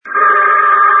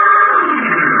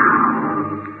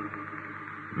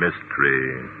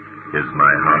Mystery is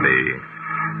my hobby.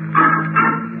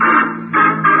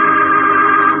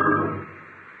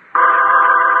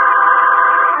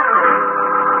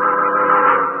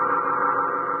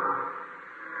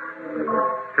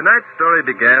 Tonight's story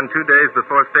began 2 days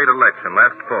before state election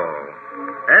last fall.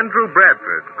 Andrew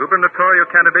Bradford, gubernatorial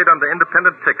candidate on the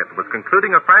independent ticket, was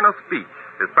concluding a final speech,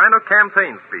 his final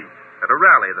campaign speech, at a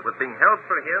rally that was being held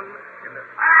for him in the...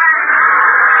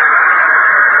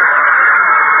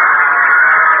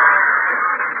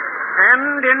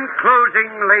 And in closing,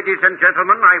 ladies and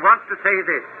gentlemen, I want to say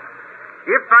this.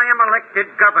 If I am elected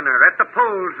governor at the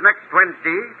polls next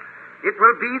Wednesday, it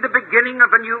will be the beginning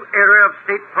of a new era of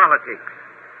state politics,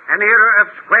 an era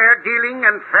of square dealing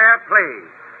and fair play,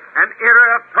 an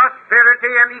era of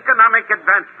prosperity and economic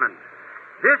advancement.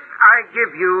 This I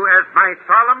give you as my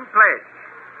solemn pledge.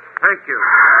 Thank you.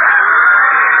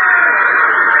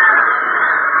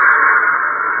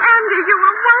 Andy, you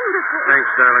were wonderful.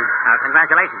 Thanks, darling.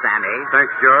 Congratulations, Andy.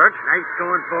 Thanks, George. Nice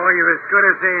going, boy. You're as good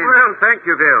as in. Well, thank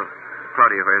you, Bill.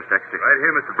 Claudia, where's Dexter? Right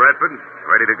here, Mr. Bradford.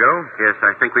 Ready to go? Yes,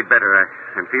 I think we'd better.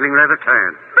 I'm feeling rather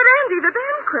tired. But Andy, the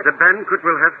banquet. The banquet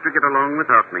will have to get along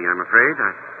without me, I'm afraid.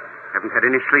 I haven't had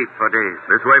any sleep for days.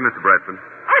 This way, Mr. Bradford.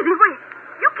 Andy, wait.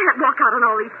 You can't walk out on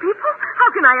all these people.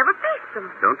 How can I ever face them?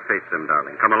 Don't face them,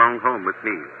 darling. Come along home with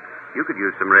me. You could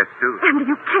use some rest, too. Andy,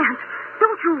 you can't.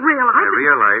 Don't you realize... I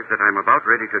realize that I'm about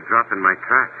ready to drop in my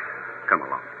tracks. Come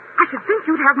along. I should think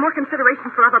you'd have more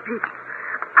consideration for other people.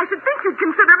 I should think you'd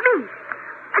consider me.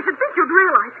 I should think you'd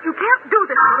realize you can't do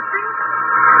this sort of thing.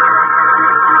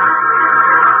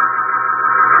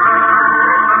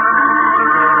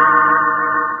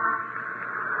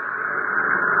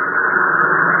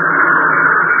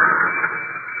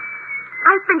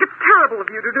 I think it's terrible of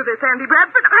you to do this, Andy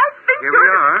Bradford. I think Here we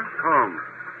are, home.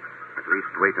 At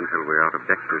least wait until we're out of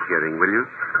Dexter's hearing, will you?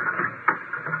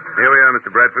 Here we are,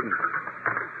 Mr. Bradford.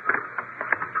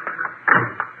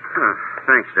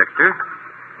 Thanks, Dexter.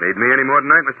 Need me any more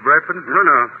tonight, Mr. Bradford?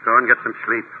 No. Go and get some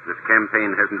sleep. This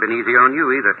campaign hasn't been easy on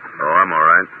you either. Oh, I'm all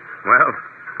right. Well,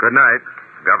 good night,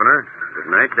 Governor. Good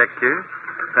night, Dexter.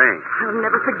 Thanks. I'll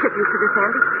never forgive you for this,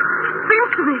 Andy.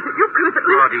 Seems to me that you could have at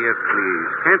least... Claudia, please.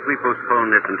 Can't we postpone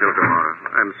this until tomorrow?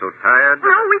 I'm so tired.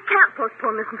 No, we can't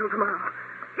postpone this until tomorrow.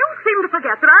 You seem to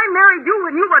forget that I married you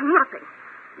when you were nothing.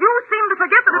 You seem to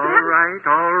forget that...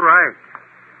 All right.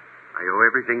 I owe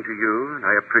everything to you, and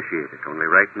I appreciate it. Only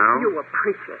right now... You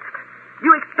appreciate it.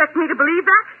 You expect me to believe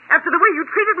that? After the way you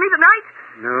treated me tonight?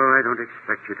 No, I don't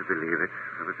expect you to believe it.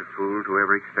 I was a fool to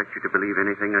ever expect you to believe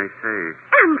anything I say.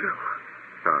 Andrew!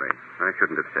 Sorry. I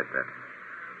shouldn't have said that.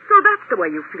 So that's the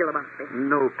way you feel about me?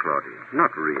 No, Claudia.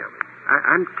 Not really.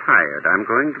 I'm tired. I'm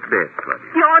going to bed,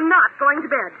 Claudia. You're not going to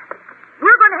bed.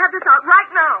 We're going to have this out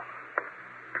right now.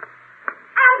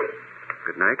 Andy!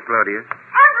 Good night, Claudia.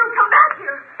 Andrew, come back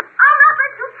here. I'll not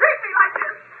let you treat me like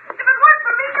this. If it weren't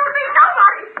for me, you'd be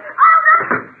nobody. I'll not...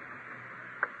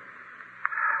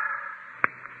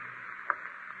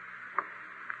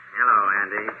 Hello,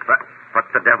 Andy. What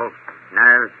the devil?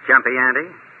 Nerves jumpy,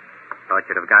 Andy? Thought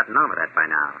you'd have gotten over that by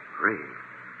now.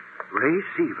 Ray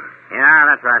Seaver. Yeah,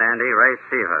 that's right, Andy. Ray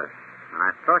Seaver. I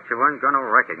thought you weren't going to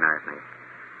recognize me.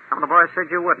 Some of the boys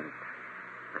said you wouldn't.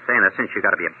 They're saying that since you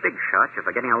got to be a big shot, you're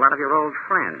forgetting a lot of your old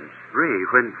friends. Ray,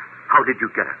 how did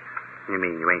you get us? You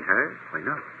mean you ain't heard? Why,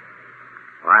 no.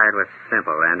 Why, it was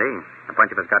simple, Andy. A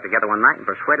bunch of us got together one night and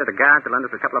persuaded the guard to lend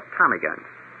us a couple of Tommy guns.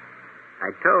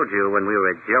 I told you when we were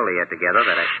at Joliet together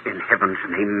that In heaven's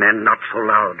name, man, not so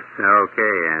loud.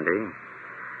 Okay, Andy.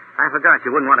 I forgot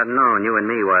you wouldn't want to know you and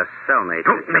me were cellmates.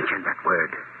 Don't mention that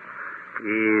word.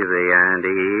 Easy,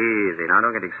 Andy, easy. Now,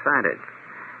 don't get excited.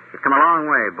 You've come a long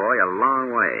way, boy, a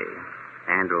long way.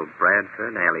 Andrew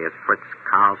Bradford, alias Fritz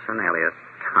Carlson, alias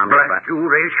Tommy... Blast you,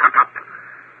 Ray, shut up.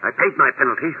 I paid my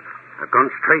penalty. I've gone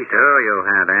straight. Sure you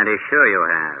have, Andy, sure you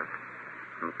have.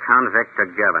 From convict to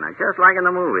governor, just like in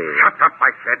the movies. Shut up,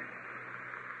 I said.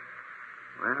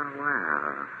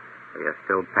 Well. You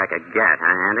still pack a gat,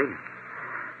 huh, Andy?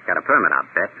 Got a permit, I'll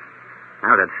bet.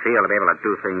 How does it feel to be able to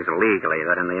do things legally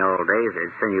that in the old days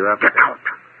they'd send you up... Get out.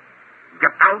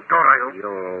 Get out, or I'll...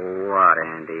 You're what,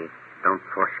 Andy? Don't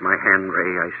force my hand,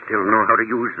 Ray. I still know how to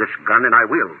use this gun, and I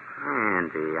will.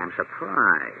 Andy, I'm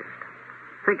surprised.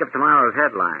 Think of tomorrow's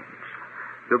headlines.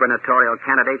 Gubernatorial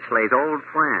candidate slays old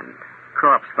friend.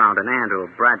 Corpse found in Andrew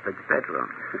Bradford's bedroom.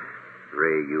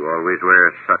 Ray, you always were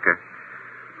a sucker.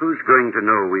 Who's going to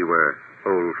know we were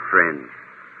old friends?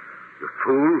 You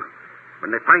fool. When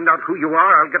they find out who you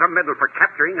are, I'll get a medal for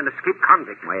capturing an escaped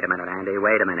convict. Wait a minute, Andy.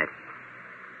 Wait a minute.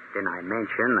 Didn't I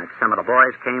mention that some of the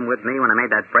boys came with me when I made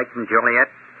that break from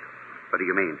Joliet? What do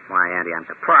you mean? Why, Andy, I'm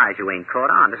surprised you ain't caught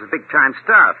on. This is big-time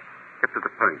stuff. Get to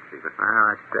the point, Seaver. Well,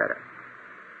 that's better.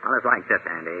 Well, it's like this,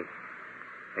 Andy.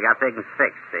 We got things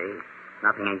fixed, see?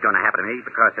 Nothing ain't going to happen to me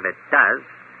because if it does,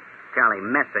 Charlie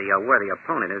Messer, your worthy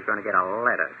opponent, is going to get a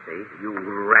letter, see? You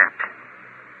rat.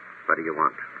 What do you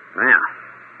want? Well,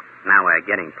 now we're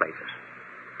getting places.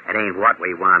 It ain't what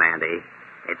we want, Andy.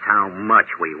 It's how much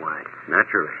we want.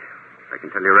 Naturally. I can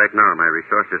tell you right now, my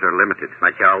resources are limited.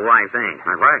 But your wife ain't.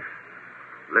 My wife?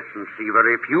 Listen,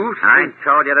 Seaver, if you I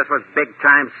told you this was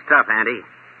big-time stuff, Andy.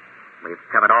 We've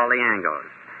covered all the angles.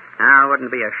 Now, it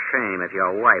wouldn't be a shame if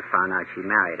your wife found out she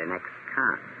married an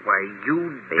ex-con. Why,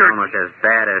 you Be almost as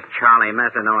bad as Charlie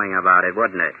Messer knowing about it,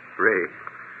 wouldn't it? Ray,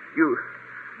 you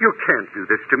can't do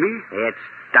this to me. It's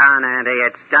done, Andy.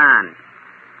 It's done.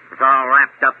 It's all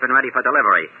wrapped up and ready for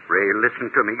delivery. Ray,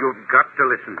 listen to me. You've got to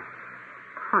listen.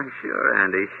 Oh, sure,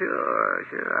 Andy. Sure.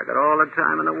 I got all the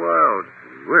time in the world.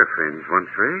 We're friends once,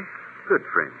 Ray. Good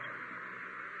friends.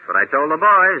 But I told the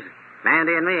boys,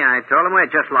 Mandy and me, I told them we're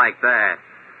just like that.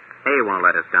 He won't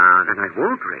let us down. And I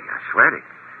won't, Ray. I swear it.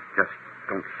 Just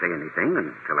don't say anything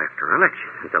until after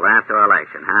election. Until after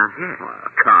election, huh? Yeah.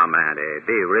 Well, come, Andy.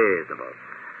 Be reasonable.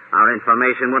 Our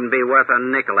information wouldn't be worth a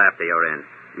nickel after you're in.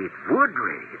 It would,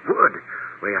 Ray. It would.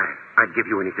 Ray, I'd give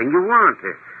you anything you want.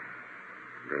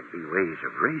 There'd be ways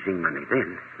of raising money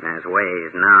then. There's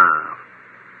ways now.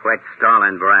 Quit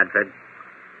stalling, Bradford.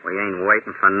 We ain't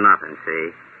waiting for nothing,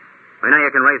 see? We know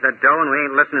you can raise the dough, and we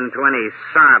ain't listening to any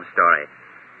sob story.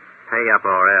 Pay up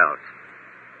or else.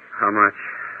 How much?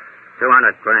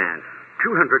 $200,000.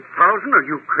 200,000? Are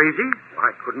you crazy?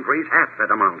 I couldn't raise half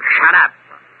that amount. Shut up!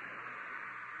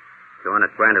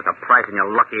 200,000 is the price, and you're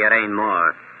lucky it ain't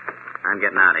more. I'm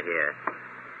getting out of here.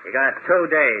 You got 2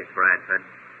 days, Bradford.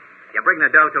 You bring the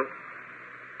dough to...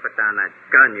 Put down that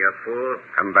gun, you fool.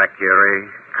 Come back here, Ray.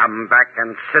 Come back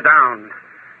and sit down.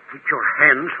 Keep your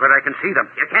hands where I can see them.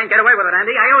 You can't get away with it,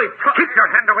 Andy. I always took... Keep your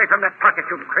hand away from that pocket,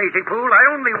 you crazy fool. I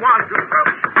only want you to...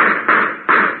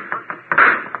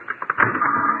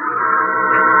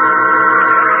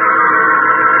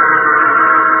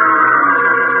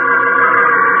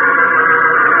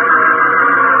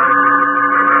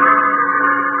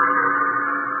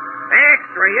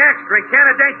 Extra.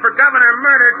 Candidate for governor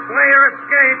murdered. Slayer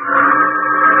escaped.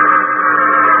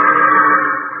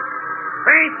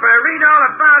 Paper. Read all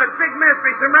about it. Big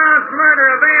mystery surrounds murder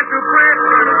of Andrew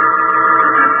Bradford.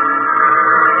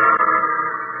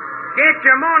 Get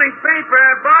your morning paper.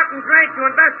 Barton Drake to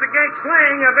investigate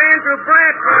slaying of Andrew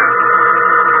Bradford.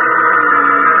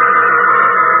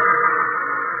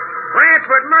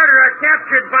 Bradford murderer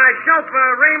captured by chauffeur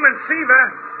Raymond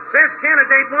Seaver. Says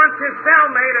candidate wants his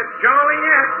cellmate at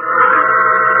Joliet.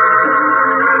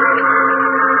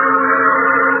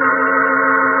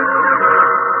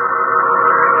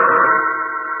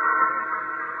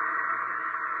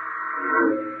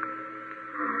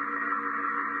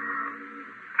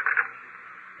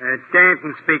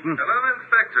 Stanton speaking. Hello,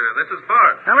 Inspector. This is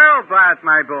Bart. Hello, Bart,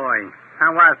 my boy.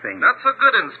 How are things? Not so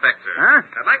good, Inspector. Huh?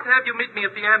 I'd like to have you meet me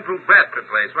at the Andrew Bradford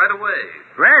place right away.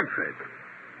 Bradford?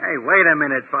 Hey, wait a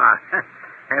minute, Bart.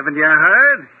 Haven't you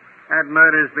heard? That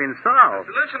murder's been solved.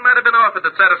 The solution might have been offered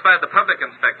that satisfied the public,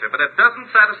 Inspector, but it doesn't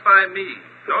satisfy me.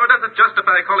 Nor does it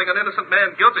justify calling an innocent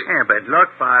man guilty. Yeah, but look,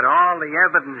 Bart, all the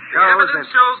evidence The shows evidence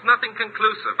shows nothing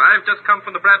conclusive. I've just come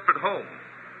from the Bradford home.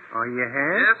 Oh, you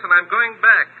have? Yes, and I'm going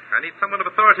back. I need someone of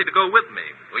authority to go with me.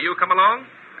 Will you come along?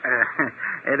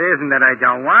 It isn't that I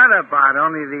don't want to, Bart.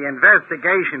 Only the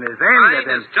investigation is ended.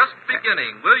 Mine is just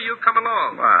beginning. Will you come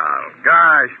along? Well,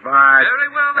 gosh, Bart.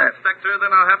 Very well, Inspector. Then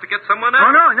I'll have to get someone else.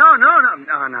 Oh, no.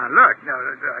 Look, no,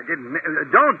 I didn't.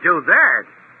 Don't do that.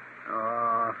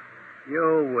 Oh,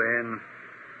 you win.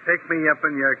 Pick me up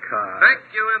in your car. Thank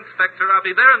you, Inspector. I'll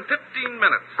be there in 15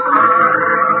 minutes.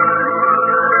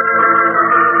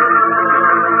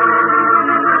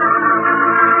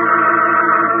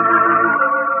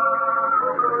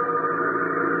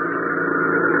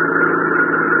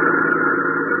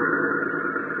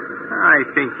 I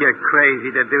think you're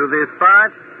crazy to do this,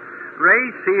 Bart. Ray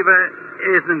Seaver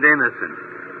isn't innocent.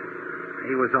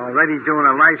 He was already doing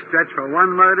a life stretch for one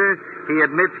murder. He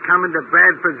admits coming to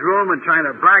Bradford's room and trying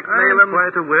to blackmail him. I'm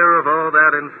quite aware of all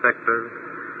that, Inspector.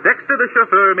 Dexter, the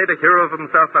chauffeur, made a hero of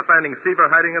himself by finding Seaver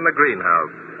hiding in the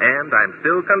greenhouse. And I'm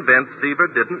still convinced Seaver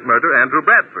didn't murder Andrew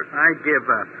Bradford. I give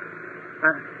up.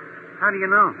 How do you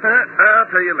know? I'll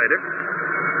tell you later.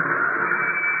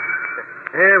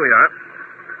 Here we are.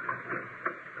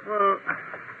 Well,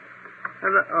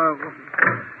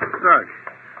 look,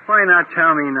 why not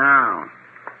tell me now?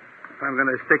 If I'm going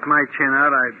to stick my chin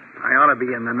out, I'd I ought to be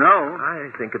in the know.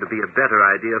 I think it'd be a better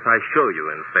idea if I show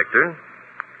you, Inspector.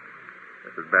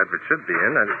 Mrs. Bradford should be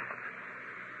in.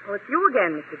 Oh, it's you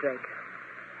again, Mr. Drake.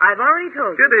 I've already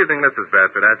told you. Good evening, Mrs.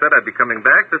 Bradford. I said I'd be coming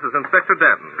back. This is Inspector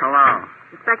Denton. Hello.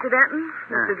 Inspector Denton?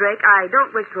 Mr. Drake, I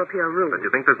don't wish to appear rude. But you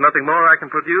think there's nothing more I can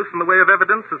produce in the way of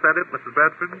evidence? Is that it, Mrs.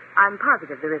 Bradford? I'm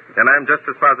positive there isn't. And I'm just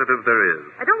as positive there is.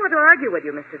 I don't want to argue with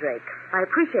you, Mr. Drake. I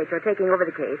appreciate your taking over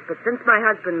the case, but since my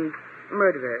husband's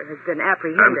murderer has been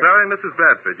apprehended... I'm sorry, Mrs.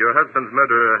 Bradford. Your husband's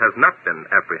murderer has not been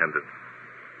apprehended.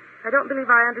 I don't believe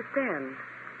I understand.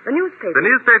 The newspapers... The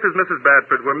newspapers, Mrs.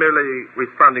 Bradford, were merely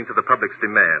responding to the public's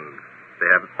demand. They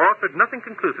have offered nothing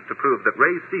conclusive to prove that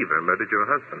Ray Seaver murdered your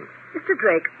husband. Mr.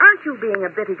 Drake, aren't you being a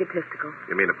bit egotistical?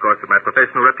 You mean, of course, that my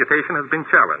professional reputation has been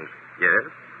challenged? Yes.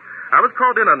 I was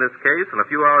called in on this case, and a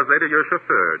few hours later, your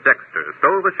chauffeur, Dexter,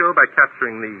 stole the show by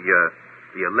capturing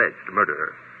the alleged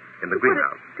murderer in the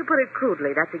greenhouse. To put it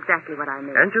crudely, that's exactly what I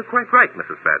mean. And you're quite right,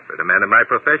 Mrs. Bradford. A man in my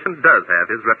profession does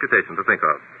have his reputation to think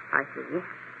of. I see.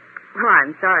 Well,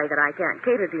 I'm sorry that I can't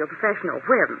cater to your professional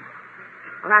whims.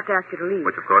 I'll have to ask you to leave.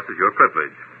 Which, of course, is your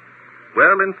privilege.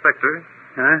 Well, Inspector.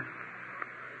 Huh?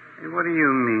 What do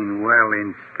you mean, well,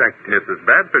 Inspector? Mrs.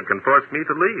 Bradford can force me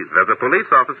to leave. As a police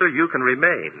officer, you can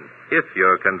remain, if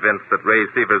you're convinced that Ray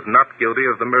Seaver's not guilty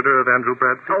of the murder of Andrew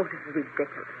Bradford. Oh, this is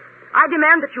ridiculous. I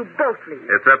demand that you both leave.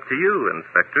 It's up to you,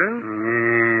 Inspector.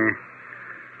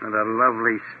 What a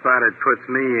lovely spot it puts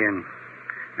me in.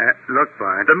 Look,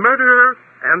 Bart. The murderer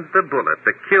and the bullet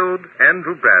that killed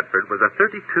Andrew Bradford was a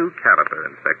 .32 caliber,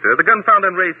 Inspector. The gun found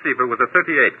on Ray Seaver was a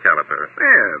 .38 caliber.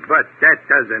 Yeah, but that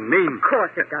doesn't mean... Of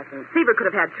course it doesn't. Seaver could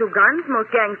have had two guns.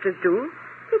 Most gangsters do.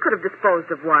 He could have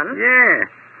disposed of one. Yeah.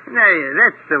 No,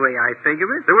 that's the way I think of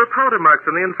it. There were powder marks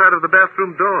on the inside of the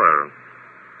bathroom door.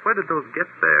 Where did those get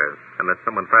there? Unless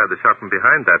someone fired the shot from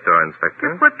behind that door,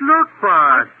 Inspector. But look,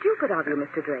 Bart. How stupid of you,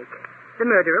 Mr. Drake. The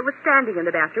murderer was standing in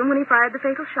the bathroom when he fired the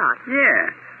fatal shot.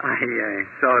 Yeah, I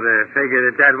sort of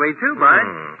figured it that way, too, Bart.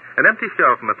 An empty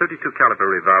shell from a .32 caliber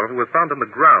revolver was found on the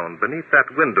ground beneath that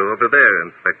window over there,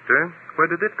 Inspector. Where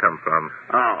did it come from?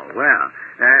 Oh, well,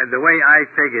 the way I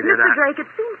figured it... Mr. Drake, it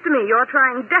seems to me you're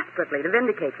trying desperately to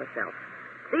vindicate yourself.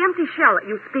 The empty shell that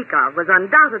you speak of was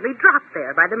undoubtedly dropped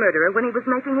there by the murderer when he was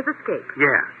making his escape.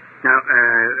 Yeah. Now,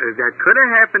 that could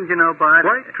have happened, you know, Bart.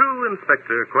 Quite true,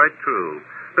 Inspector, quite true.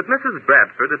 But Mrs.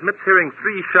 Bradford admits hearing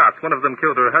 3 shots. One of them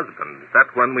killed her husband. That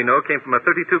one, we know, came from a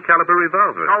 .32 caliber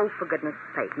revolver. Oh, for goodness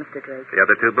sake, Mr. Drake. The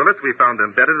other 2 bullets we found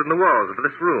embedded in the walls of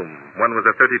this room. One was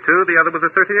a .32, the other was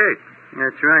a .38.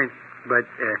 That's right. But,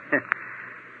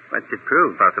 what's it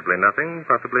prove? Possibly nothing,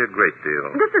 possibly a great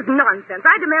deal. This is nonsense.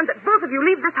 I demand that both of you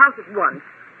leave this house at once.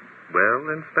 Well,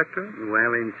 Inspector?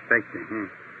 Well, Inspector,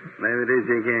 there it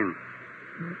is again.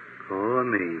 Poor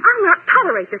me. I'll not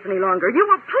tolerate this any longer. You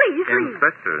will please leave.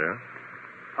 Inspector?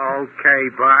 Okay,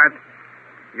 Bart.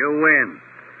 You win.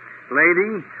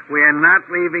 Lady, we are not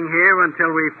leaving here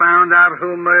until we found out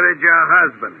who murdered your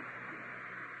husband.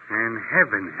 And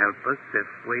heaven help us if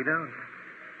we don't.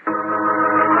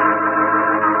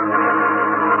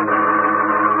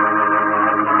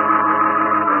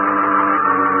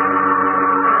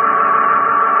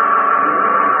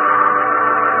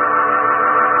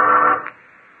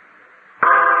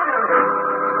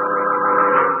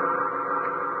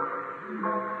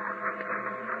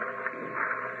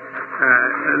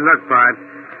 Look, Bart,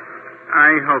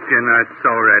 I hope you're not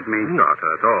sore at me. Not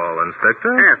at all,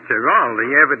 Inspector. After all,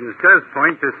 the evidence does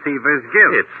point to Seaver's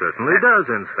guilt. It certainly does,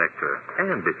 Inspector.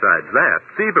 And besides that,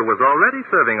 Seaver was already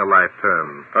serving a life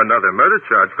term. Another murder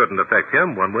charge couldn't affect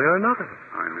him one way or another.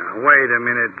 Oh, now, wait a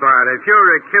minute, Bart. If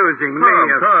you're accusing me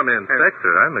of... Come,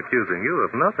 Inspector. I'm accusing you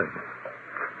of nothing.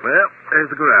 Well, there's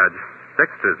the garage.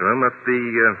 Dexter's room must be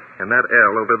in that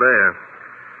L over there.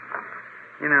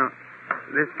 You know,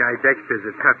 this guy Dexter's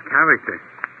a tough character.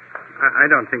 I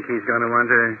don't think he's going to want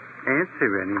to answer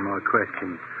any more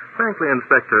questions. Frankly,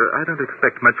 Inspector, I don't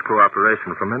expect much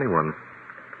cooperation from anyone.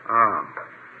 Oh.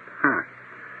 Huh.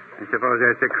 I suppose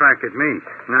that's a crack at me.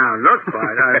 Now, look,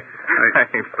 Bart,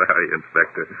 I'm sorry,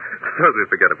 Inspector. Suppose we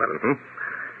forget about it,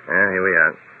 here we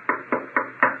are.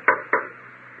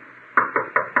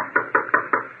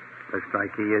 Looks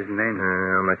like he isn't in.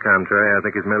 On the contrary, I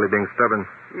think he's merely being stubborn.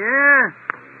 Yeah?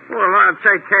 Well, I'll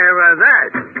take care of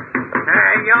that.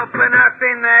 Hey, open up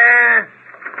in there.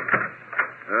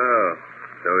 Oh,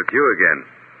 so it's you again.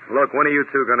 Look, when are you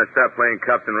 2 going to stop playing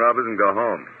cops and robbers and go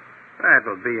home?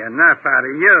 That'll be enough out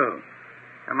of you.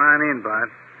 Come on in, Bart.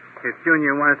 If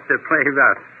Junior wants to play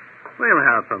rough, we'll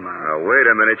help him out. Oh, wait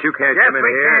a minute. You can't yes, come in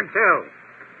we here. can, too.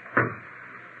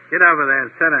 Get over there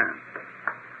and sit down.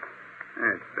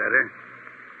 That's better.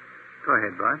 Go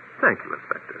ahead, Bart. Thank you,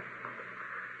 Inspector.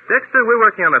 Dexter, we're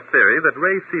working on a theory that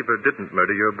Ray Seaver didn't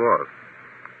murder your boss.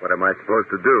 What am I supposed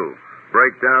to do?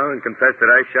 Break down and confess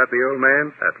that I shot the old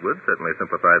man? That would certainly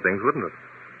simplify things, wouldn't it?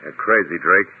 You're crazy,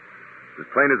 Drake. It's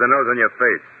as plain as the nose on your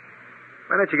face.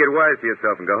 Why don't you get wise to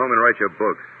yourself and go home and write your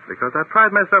books? Because I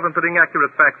pride myself in putting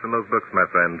accurate facts in those books, my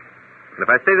friend. And if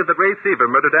I stated that Ray Seaver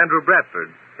murdered Andrew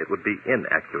Bradford, it would be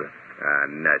inaccurate. Ah,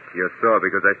 nuts. You're sore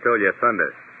because I stole your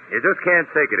thunder. You just can't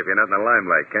take it if you're not in the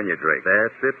limelight, can you, Drake?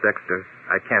 That's it, Dexter.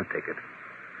 I can't take it.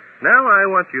 Now I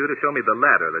want you to show me the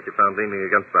ladder that you found leaning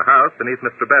against the house beneath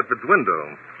Mr. Bradford's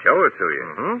window. Show it to you.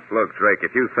 Mm-hmm. Look, Drake,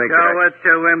 if you think Show that it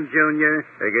to him, Junior.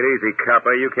 Take it easy,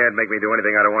 copper. You can't make me do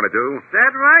anything I don't want to do.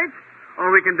 That right? All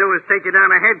we can do is take you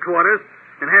down to headquarters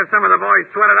and have some of the boys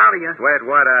sweat it out of you. Sweat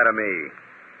what out of me?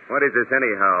 What is this,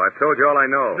 anyhow? I've told you all I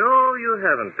know. No, you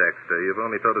haven't, Dexter. You've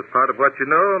only told us part of what you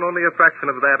know, and only a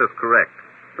fraction of that is correct.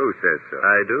 Who says so?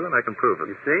 I do, and I can prove it.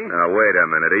 You see? Now, wait a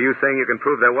minute. Are you saying you can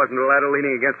prove there wasn't a ladder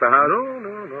leaning against the house?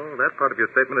 No. That part of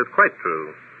your statement is quite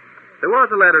true. There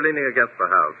was a ladder leaning against the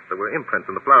house. There were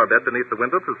imprints in the flower bed beneath the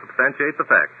window to substantiate the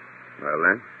fact. Well,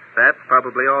 then? That's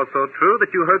probably also true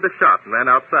that you heard the shot and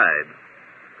ran outside.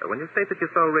 But when you say that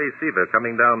you saw Ray Seaver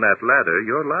coming down that ladder,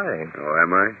 you're lying. Oh,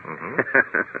 am I? Mm-hmm.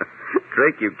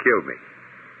 Drake, you killed me.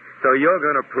 So you're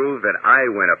going to prove that I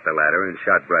went up the ladder and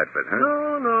shot Bradford, huh?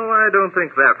 No, I don't think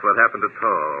that's what happened at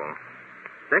all.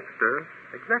 Dexter,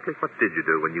 exactly what did you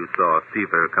do when you saw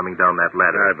Seaver coming down that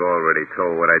ladder? I've already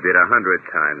told what I did 100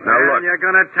 times. Now, Well, look. you're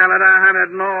going to tell it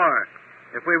 100 more.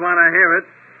 If we want to hear it,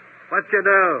 what you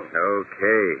do?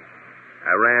 Okay.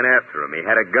 I ran after him. He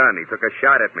had a gun. He took a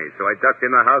shot at me, so I ducked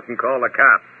in the house and called the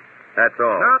cops. That's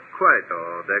all. Not quite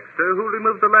all, Dexter. Who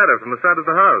removed the ladder from the side of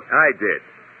the house? I did.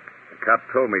 The cops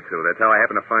told me to. That's how I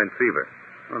happened to find Seaver.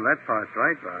 Well, that part's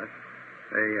right, Bart.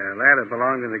 The ladder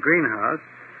belonged in the greenhouse,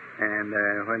 and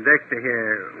when Dexter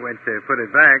here went to put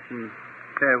it back,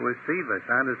 there was Seaver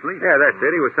sound asleep. Yeah, that's it.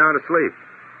 He was sound asleep.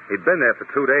 He'd been there for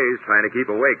 2 days trying to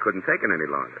keep awake. Couldn't take it any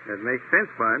longer. That makes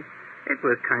sense, Bart. It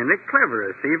was kind of clever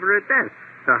of Seaver at that,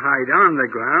 to hide on the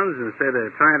grounds instead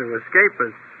of trying to escape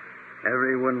as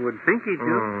everyone would think he'd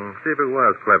do. Seaver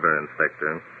was clever,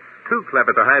 Inspector. Too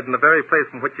clever to hide in the very place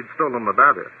from which he'd stolen the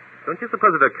ladder. Don't you suppose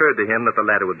it occurred to him that the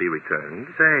ladder would be returned?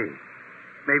 Say,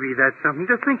 maybe that's something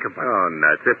to think about. Oh,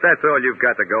 nuts. If that's all you've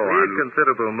got to go on. We've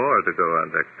considerable more to go on,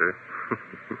 Dexter.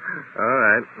 All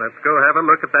right, let's go have a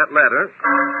look at that ladder.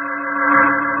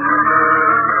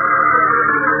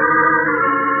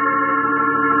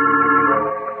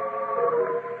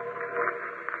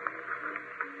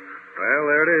 Well,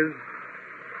 there it is.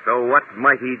 So what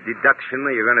mighty deduction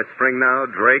are you going to spring now,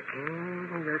 Drake?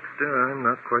 Dexter, I'm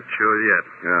not quite sure yet.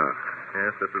 Oh.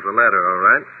 Yes, this is a ladder, all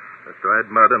right. There's dried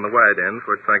mud on the wide end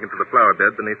where it sank into the flower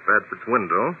bed beneath Bradford's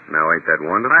window. Now, ain't that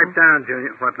wonderful? Pipe down,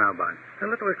 Junior. What now, Bart? A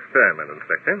little experiment,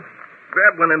 Inspector.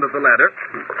 Grab one end of the ladder.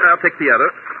 I'll take the other.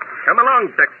 Come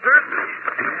along, Dexter.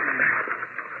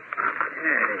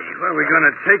 Hey, where are we going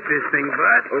to take this thing,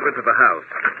 Bart? Over to the house.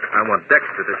 I want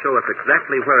Dexter to show us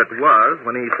exactly where it was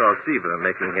when he saw Seaver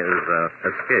making his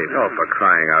escape. Oh, for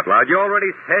crying out loud. You already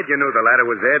said you knew the ladder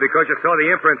was there because you saw the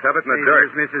imprints of it in the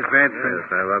dirt. There's Mrs. Bradford. Yes,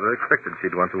 I rather expected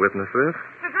she'd want to witness this.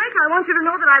 Mr. Drake, I want you to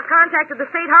know that I've contacted the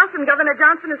State House and Governor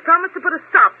Johnson has promised to put a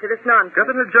stop to this nonsense.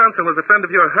 Governor Johnson was a friend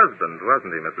of your husband,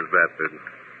 wasn't he, Mrs. Bradford?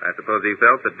 I suppose he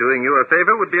felt that doing you a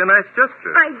favor would be a nice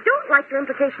gesture. I don't like your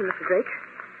implication, Mr. Drake.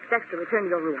 Dexter, return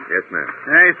to your room. Yes, ma'am.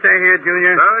 Hey, stay here,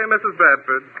 Junior. Sorry, Mrs.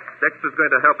 Bradford. Dexter's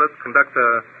going to help us conduct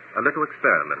a little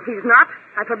experiment. He's not.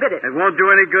 I forbid it. It won't do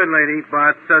any good, lady.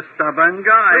 Bart's a stubborn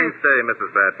guy. Please stay,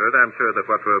 Mrs. Bradford. I'm sure that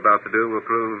what we're about to do will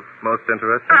prove most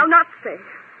interesting. I'll not stay.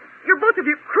 You're both of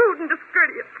you crude and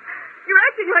discourteous. You're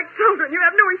acting like children. You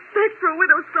have no respect for a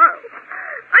widow's sorrow.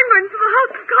 I'm going to the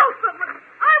house and call someone.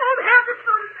 I won't have this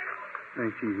sort of thing.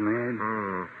 Think she's mad?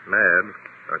 Mad.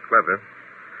 Or clever.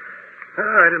 All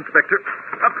right, Inspector.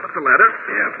 Up the ladder.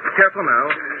 Yeah. Careful now.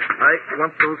 I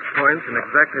want those points in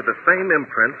exactly the same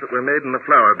imprints that were made in the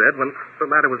flower bed when the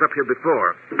ladder was up here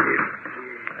before.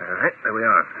 All right, there we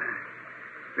are.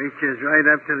 Reaches right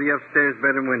up to the upstairs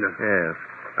bedroom window. Yes.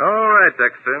 All right,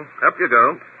 Dexter. Up you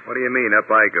go. What do you mean, up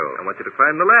I go? I want you to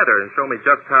climb the ladder and show me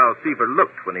just how Seaver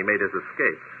looked when he made his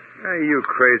escape. Are you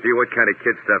crazy? What kind of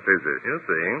kid stuff is this? You'll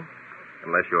see.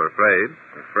 Unless you're afraid.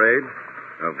 Afraid?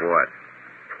 Of what?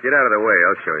 Get out of the way.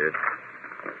 I'll show you.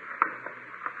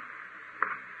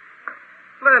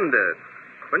 Splendid.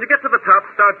 When you get to the top,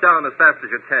 start down as fast as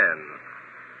you can.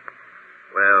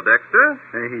 Well, Dexter?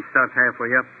 Hey, he stopped halfway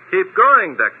up. Keep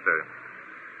going, Dexter.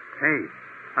 Hey,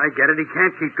 I get it. He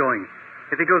can't keep going.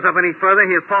 If he goes up any further,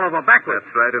 he'll fall over backwards.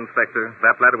 That's right, Inspector.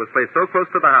 That ladder was placed so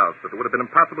close to the house that it would have been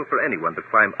impossible for anyone to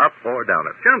climb up or down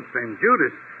it. Jumping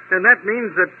Judas. Then that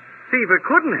means that Seaver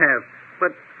couldn't have.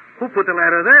 But who put the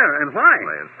ladder there and why?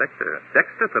 Why, Inspector,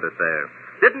 Dexter put it there.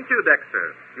 Didn't you, Dexter?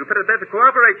 You put it there to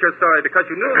corroborate your story because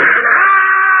you knew it was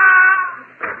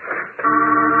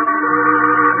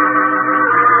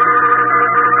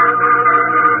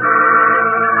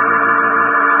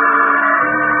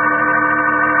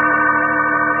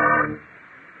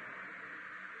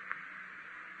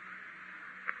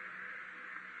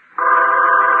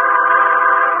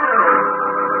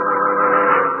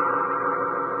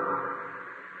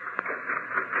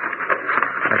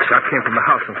shot came from the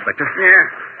house, Inspector. Yeah,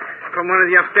 from one of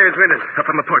the upstairs windows. Up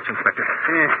on the porch, Inspector.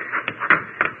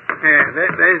 Yeah,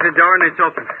 there's the door and it's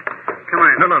open. Come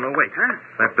on. No, wait. Huh?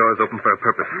 That door is open for a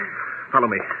purpose.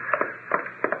 Follow me.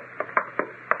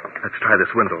 Let's try this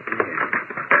window.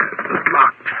 It's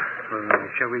locked.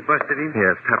 Shall we bust it in?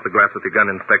 Yes, tap the glass with your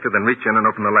gun, Inspector, then reach in and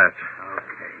open the latch.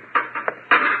 Okay.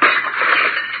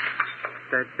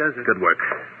 That does it. Good work.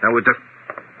 Now we'll just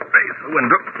raise the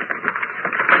window.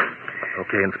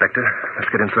 Okay, Inspector. Let's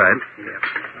get inside. Yeah.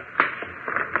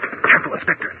 Careful,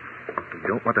 Inspector. We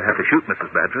don't want to have to shoot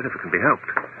Mrs. Bradford if it can be helped.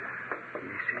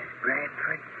 Mrs.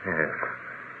 Bradford? Yes.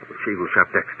 She who shot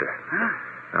Dexter. Huh?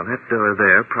 Now, that door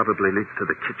there probably leads to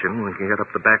the kitchen. We can get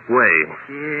up the back way.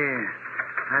 Yeah.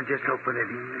 I'll just open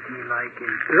it in if you like it.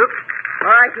 Oop. All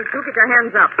right, you two, get your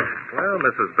hands up. Well,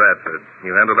 Mrs. Bradford,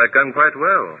 you handled that gun quite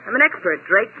well. I'm an expert,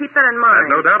 Drake. Keep that in mind.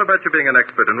 I've no doubt about you being an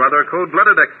expert, and rather a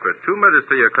cold-blooded expert. 2 murders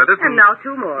to your credit. And now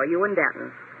 2 more, you and Danton.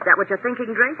 Is that what you're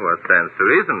thinking, Drake? Well, it stands to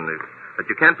reason. But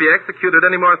you can't be executed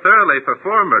any more thoroughly for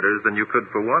 4 murders than you could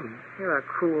for 1. You're a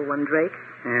cool one, Drake.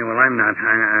 Yeah, well, I'm not.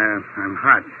 I'm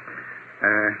hot.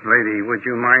 Lady, would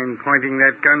you mind pointing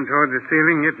that gun toward the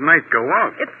ceiling? It might go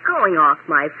off. It's going off,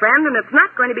 my friend, and it's not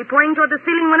going to be pointing toward the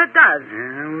ceiling when it does.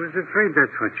 Yeah, I was afraid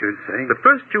that's what you'd say. But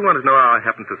first, you want to know how I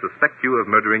happen to suspect you of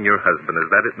murdering your husband.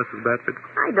 Is that it, Mrs. Bradford?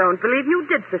 I don't believe you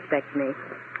did suspect me.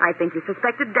 I think you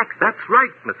suspected Dexter. That's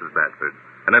right, Mrs. Bradford.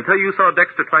 And until you saw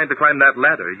Dexter trying to climb that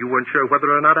ladder, you weren't sure whether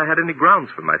or not I had any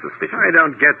grounds for my suspicion. I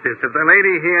don't get this. If the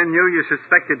lady here knew you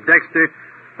suspected Dexter,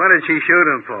 what did she shoot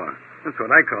him for? That's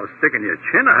what I call sticking your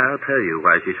chin out. I'll tell you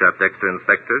why she shot Dexter,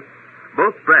 Inspector.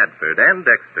 Both Bradford and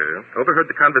Dexter overheard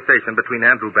the conversation between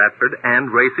Andrew Bradford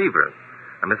and Ray Seaver.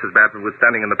 And Mrs. Bradford was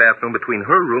standing in the bathroom between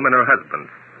her room and her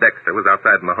husband's. Dexter was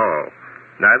outside in the hall.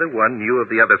 Neither one knew of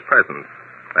the other's presence.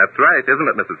 That's right, isn't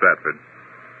it, Mrs. Bradford?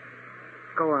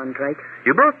 Go on, Drake.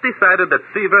 You both decided that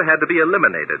Seaver had to be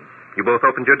eliminated. You both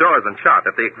opened your doors and shot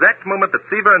at the exact moment that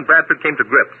Seaver and Bradford came to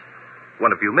grips. One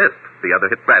of you missed. The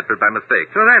other hit Bradford by mistake.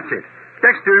 So that's it.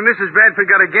 Dexter and Mrs. Bradford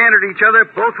got a gander at each other.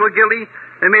 Both were guilty.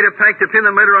 They made a pact to pin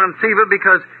the murder on Seaver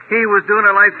because he was doing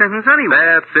a life sentence anyway.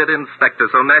 That's it, Inspector.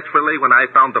 So naturally, when I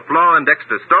found the flaw in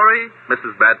Dexter's story,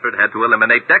 Mrs. Bradford had to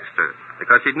eliminate Dexter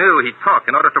because she knew he'd talk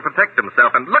in order to protect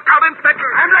himself. And look out, Inspector!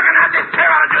 I'm looking at this chair.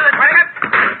 I'll do this, wait a minute.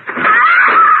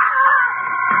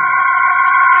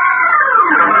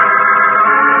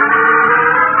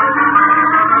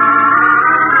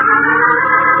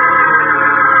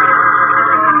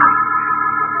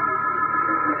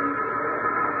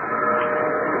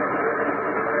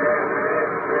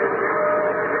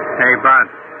 Hey, Bud,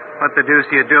 what the deuce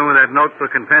are you doing with that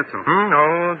notebook and pencil?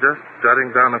 Oh, just jotting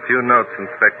down a few notes,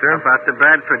 Inspector. About the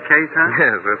Bradford case, huh?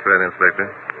 Yes, that's right, Inspector.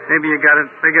 Maybe you got it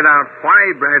figured out why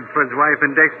Bradford's wife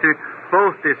and Dexter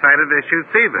both decided to shoot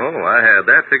Seaver. Oh, I had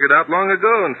that figured out long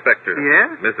ago, Inspector.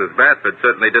 Yeah? Mrs. Bradford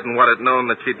certainly didn't want it known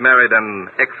that she'd married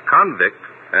an ex-convict,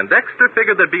 and Dexter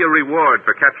figured there'd be a reward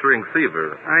for capturing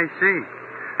Seaver. I see.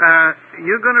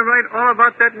 You going to write all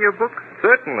about that in your book?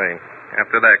 Certainly.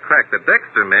 After that crack that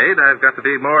Dexter made, I've got to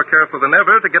be more careful than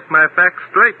ever to get my facts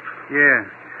straight. Yeah.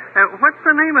 What's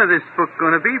the name of this book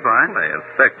going to be, Bud? Why,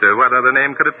 Inspector, what other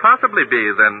name could it possibly be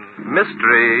than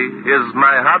Mystery is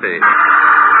My Hobby?